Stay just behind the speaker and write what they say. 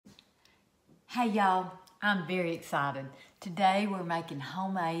Hey y'all, I'm very excited. Today we're making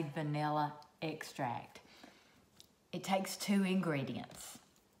homemade vanilla extract. It takes 2 ingredients.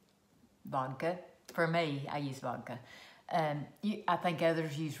 Vodka. For me, I use vodka. I think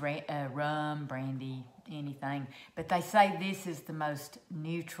others use rum, brandy, anything. But they say this is the most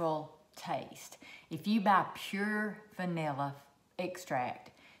neutral taste. If you buy pure vanilla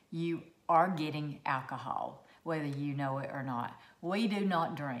extract, you are getting alcohol, whether you know it or not. We do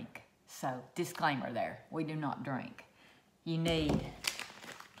not drink. So, disclaimer there, we do not drink. You need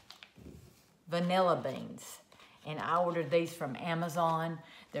vanilla beans. And I ordered these from Amazon.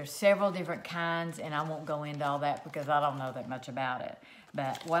 There's several different kinds, and I won't go into all that because I don't know that much about it.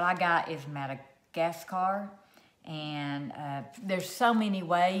 But what I got is Madagascar, and there's so many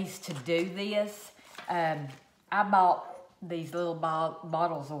ways to do this. I bought these little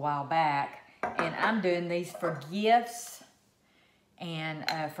bottles a while back, and I'm doing these for gifts and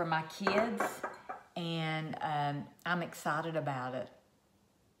for my kids, and I'm excited about it.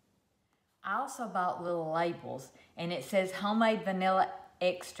 I also bought little labels, and it says homemade vanilla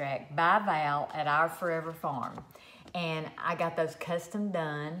extract by Val at our Forever Farm. And I got those custom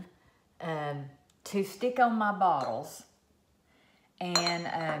done to stick on my bottles. And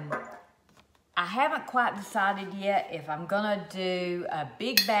I haven't quite decided yet if I'm gonna do a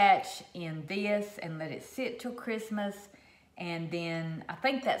big batch in this and let it sit till Christmas. And then I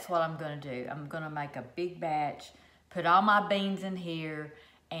think that's what I'm gonna do. I'm gonna make a big batch, put all my beans in here,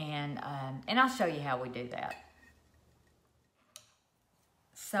 and I'll show you how we do that.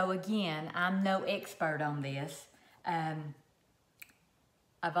 So again, I'm no expert on this. I've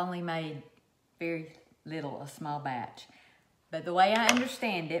only made very little, a small batch. But the way I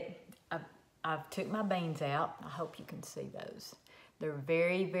understand it, I've took my beans out. I hope you can see those. They're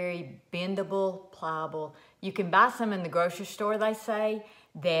very, very bendable, pliable. You can buy some in the grocery store, they say,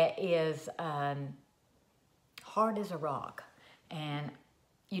 that is hard as a rock. And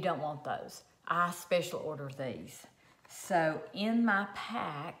you don't want those. I special order these. So in my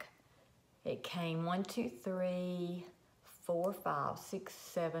pack, it came 1, 2, 3, 4, 5, 6,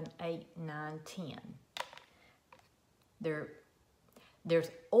 7, 8, 9, 10.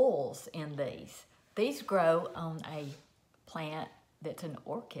 There's oils in these. These grow on a plant that's an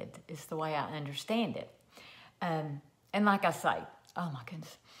orchid, is the way I understand it. And like I say, oh my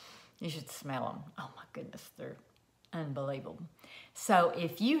goodness, you should smell them. Oh my goodness, they're unbelievable. So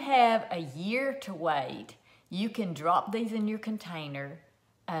if you have a year to wait, you can drop these in your container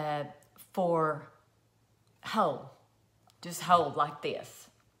for hold. Just hold like this.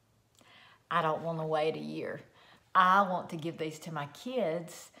 I don't want to wait a year. I want to give these to my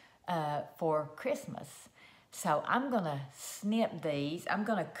kids for Christmas. So I'm gonna snip these. I'm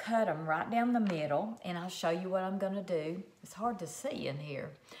gonna cut them right down the middle, and I'll show you what I'm gonna do. It's hard to see in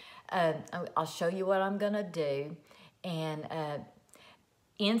here. I'll show you what I'm gonna do. And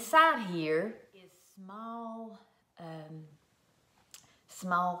inside here is small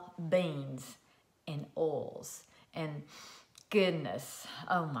beans and oils. And goodness,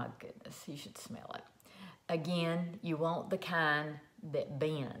 oh my goodness, you should smell it. Again, you want the kind that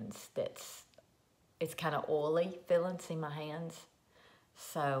bends, it's kind of oily, feeling, see my hands?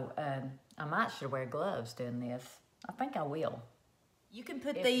 So I might should wear gloves doing this. I think I will. You can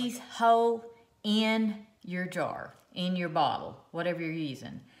put these whole in your jar, in your bottle, whatever you're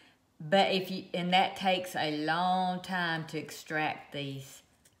using. But and that takes a long time to extract these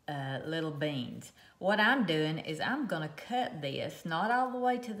little beans. What I'm doing is I'm gonna cut this, not all the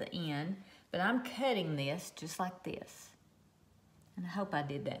way to the end, but I'm cutting this just like this. And I hope I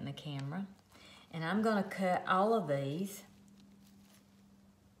did that in the camera. And I'm gonna cut all of these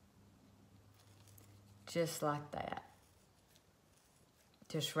just like that.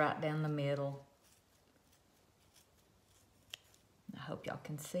 Just right down the middle. I hope y'all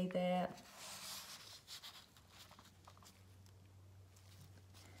can see that.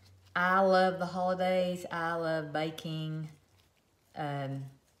 I love the holidays. I love baking. And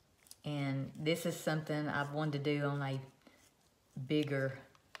this is something I've wanted to do on a bigger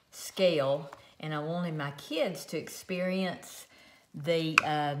scale. And I wanted my kids to experience the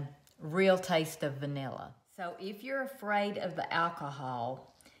real taste of vanilla. So if you're afraid of the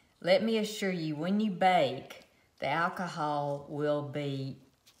alcohol, let me assure you, when you bake, the alcohol will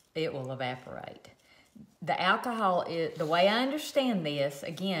evaporate. The alcohol is, the way I understand this,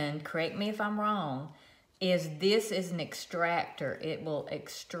 again, correct me if I'm wrong, this is an extractor. It will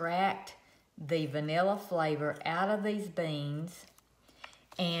extract the vanilla flavor out of these beans,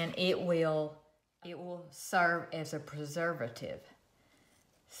 and it will serve as a preservative.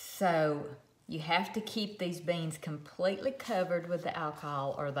 So You have to keep these beans completely covered with the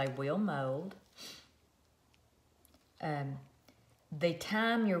alcohol or they will mold. The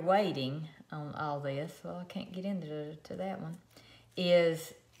time you're waiting on all this, well, I can't get into that one,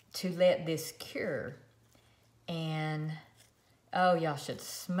 is to let this cure. And, oh, y'all should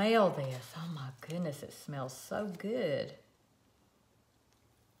smell this. Oh my goodness, it smells so good.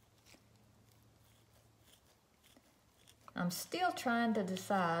 I'm still trying to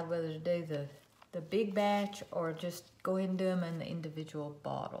decide whether to do the big batch or just go ahead and do them in the individual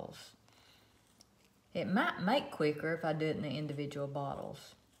bottles. It might make quicker if I do it in the individual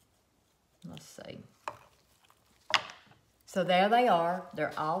bottles. Let's see. So there they are.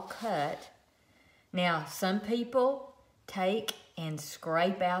 They're all cut. Now, some people take and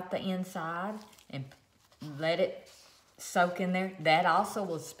scrape out the inside and let it soak in there. That also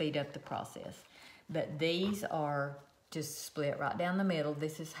will speed up the process. But these are just split right down the middle.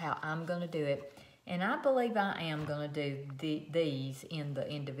 This is how I'm going to do it. And I believe I am going to do these in the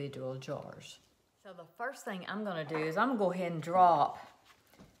individual jars. So the first thing I'm going to do is I'm going to go ahead and drop,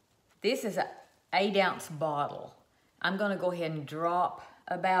 this is an 8-ounce bottle. I'm going to go ahead and drop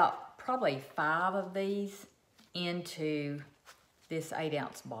about probably 5 of these into this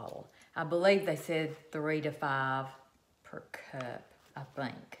 8-ounce bottle. I believe they said 3 to 5 per cup, I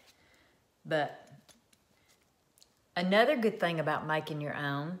think. But another good thing about making your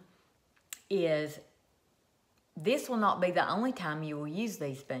own is this will not be the only time you will use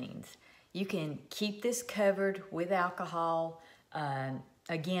these beans. You can keep this covered with alcohol.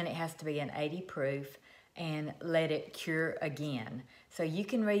 Again, it has to be an 80 proof and let it cure again. So you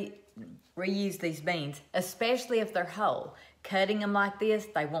can reuse these beans, especially if they're whole. Cutting them like this,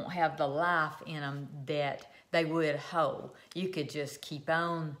 they won't have the life in them that they would whole. You could just keep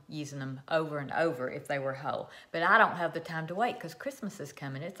on using them over and over if they were whole. But I don't have the time to wait because Christmas is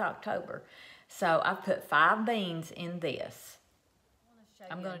coming. It's October. So I've put 5 beans in this.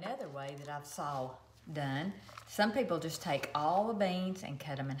 I'm going another way that I've saw done. Some people just take all the beans and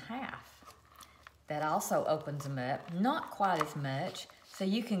cut them in half. That also opens them up, not quite as much. So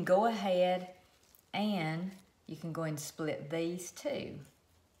you can go ahead and you can go and split these too.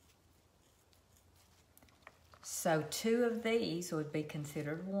 So 2 of these would be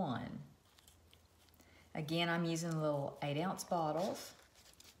considered 1. Again, I'm using little 8-ounce bottles.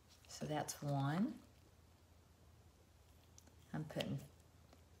 So that's 1. I'm putting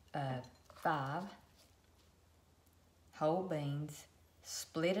 5 whole beans,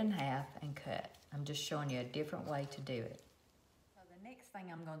 split in half and cut. I'm just showing you a different way to do it. So the next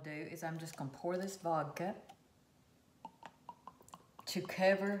thing I'm going to do is I'm just going to pour this vodka to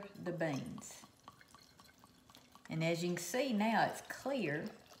cover the beans. And as you can see now, it's clear.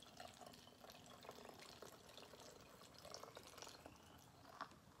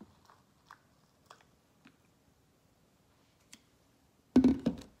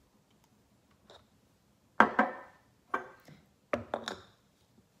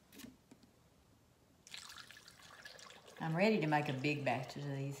 I'm ready to make a big batch of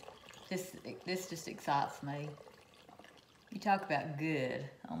these. This just excites me. You talk about good.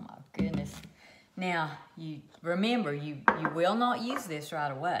 Oh my goodness. Now, you remember, you will not use this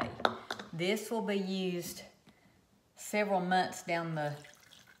right away. This will be used several months down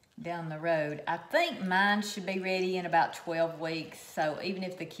the road. I think mine should be ready in about 12 weeks. So even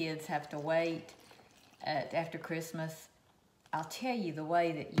if the kids have to wait after Christmas, I'll tell you the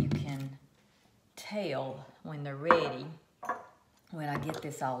way that you can tell when they're ready when I get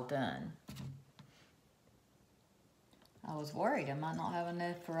this all done. I was worried I might not have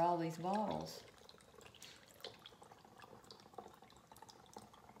enough for all these bottles.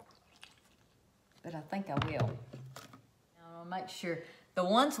 But I think I will. Now I'll make sure the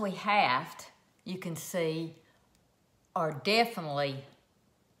ones we halved, you can see, are definitely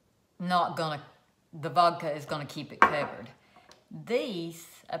not gonna, the vodka is gonna keep it covered. These,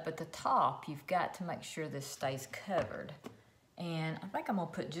 up at the top, you've got to make sure this stays covered. And I think I'm gonna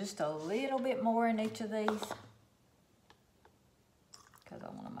put just a little bit more in each of these because I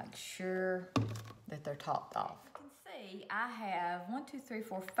wanna make sure that they're topped off. You can see I have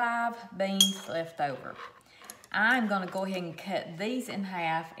 5 beans left over. I'm gonna go ahead and cut these in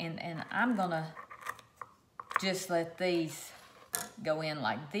half and I'm gonna just let these go in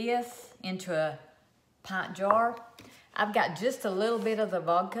like this into a pint jar. I've got just a little bit of the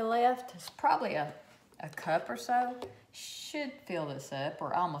vodka left. It's probably a cup or so. Should fill this up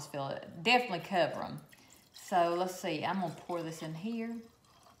or almost fill it. Definitely cover them. So let's see, I'm gonna pour this in here.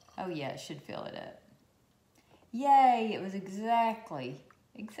 Oh yeah, it should fill it up. Yay, it was exactly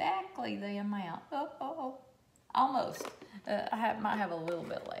the amount. Oh, almost. I might have a little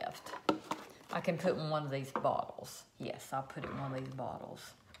bit left. I can put in one of these bottles. Yes, I'll put it in one of these bottles.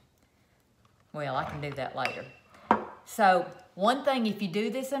 Well, I can do that later. So, one thing, if you do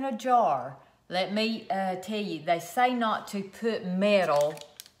this in a jar, let me tell you, they say not to put metal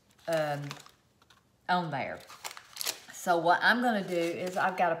on there. So what I'm gonna do is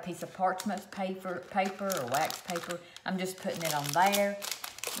I've got a piece of parchment paper or wax paper. I'm just putting it on there.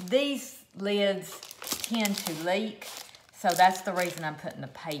 These lids tend to leak, so that's the reason I'm putting the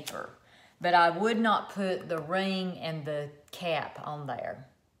paper. But I would not put the ring and the cap on there.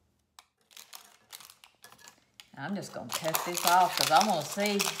 I'm just gonna cut this off because I want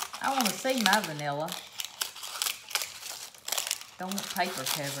to see my vanilla. Don't want paper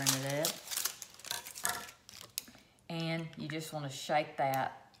covering it up. And you just want to shake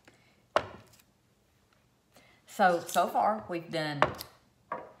that. So far we've done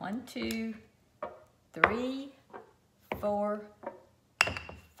 1, 2, 3, 4,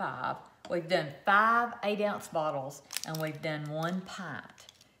 5. We've done 5 8-ounce bottles, and we've done 1 pint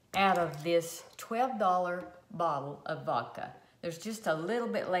out of this $12 bottle of vodka. There's just a little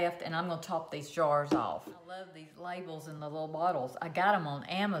bit left, and I'm gonna top these jars off. I love these labels in the little bottles. I got them on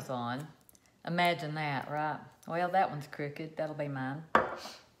Amazon. Imagine that, right? Well, that one's crooked. That'll be mine.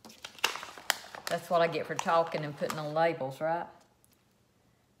 That's what I get for talking and putting on labels, right?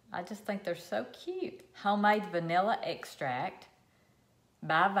 I just think they're so cute. Homemade vanilla extract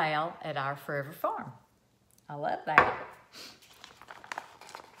by Val at our Forever Farm. I love that.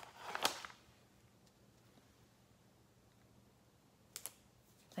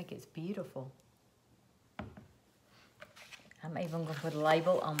 I think it's beautiful. I'm even going to put a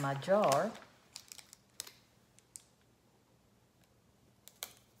label on my jar.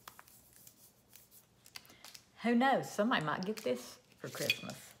 Who knows? Somebody might get this for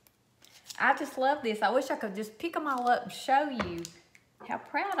Christmas. I just love this. I wish I could just pick them all up and show you how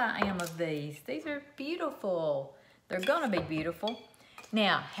proud I am of these. These are beautiful. They're going to be beautiful.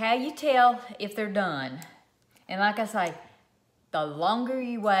 Now, how you tell if they're done? And like I say, the longer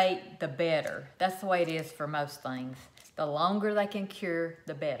you wait, the better. That's the way it is for most things. The longer they can cure,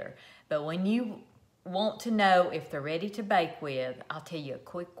 the better. But when you want to know if they're ready to bake with, I'll tell you a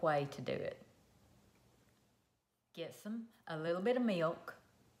quick way to do it. Get a little bit of milk,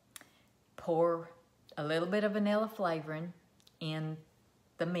 pour a little bit of vanilla flavoring in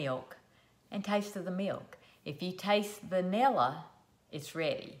the milk, and taste of the milk. If you taste vanilla, it's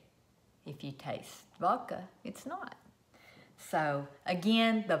ready. If you taste vodka, it's not. So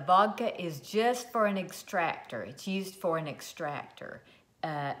again, the vodka is just for an extractor. It's used for an extractor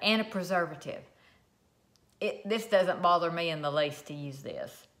and a preservative. This doesn't bother me in the least to use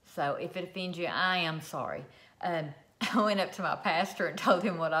this. So if it offends you, I am sorry. I went up to my pastor and told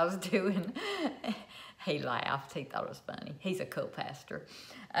him what I was doing. He laughed. He thought it was funny. He's a cool pastor.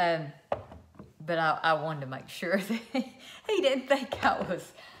 But I wanted to make sure that he didn't think I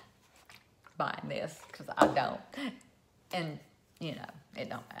was buying this, because I don't. And, you know, it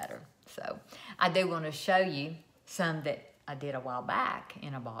don't matter. So I do want to show you some that I did a while back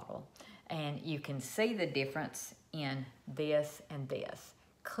in a bottle. And you can see the difference in this and this.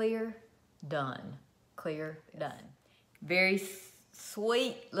 Clear, done. Clear, done. Very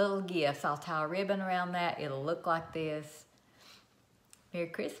sweet little gifts. I'll tie a ribbon around that. It'll look like this. Merry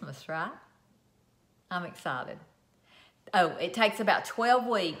Christmas, right? I'm excited. Oh, it takes about 12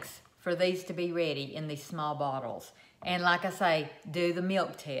 weeks for these to be ready in these small bottles. And like I say, do the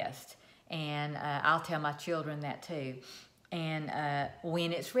milk test. And I'll tell my children that too. And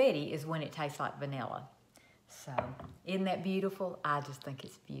when it's ready is when it tastes like vanilla. So, isn't that beautiful? I just think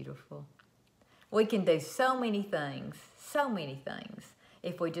it's beautiful. We can do so many things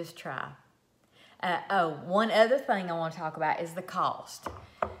if we just try. One other thing I want to talk about is the cost.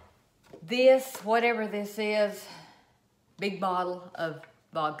 This, whatever this is, big bottle of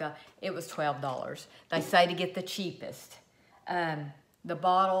vodka, it was $12. They say to get the cheapest. The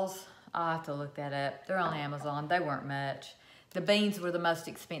bottles, I'll have to look that up. They're on Amazon. They weren't much. The beans were the most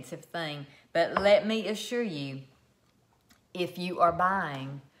expensive thing. But let me assure you, if you are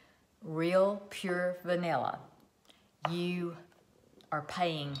buying real pure vanilla, you are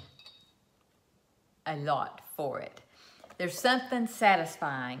paying a lot for it. There's something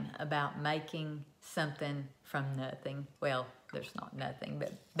satisfying about making something from nothing. Well, there's not nothing,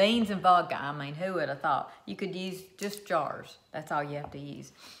 but beans and vodka, I mean, who would have thought? You could use just jars. That's all you have to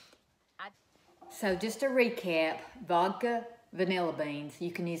use. So just to recap, vodka, vanilla beans.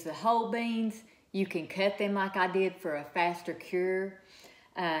 You can use the whole beans. You can cut them like I did for a faster cure.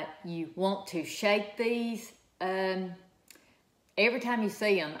 You want to shake these. Every time you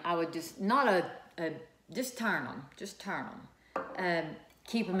see them, I would just, just turn them. Just turn them.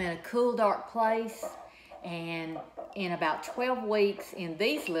 Keep them in a cool, dark place. And in about 12 weeks in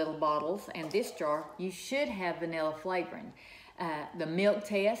these little bottles and this jar, you should have vanilla flavoring. The milk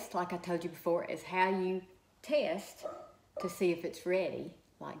test, like I told you before, is how you test to see if it's ready,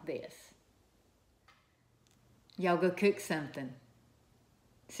 like this. Y'all go cook something.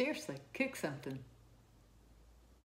 Seriously, cook something.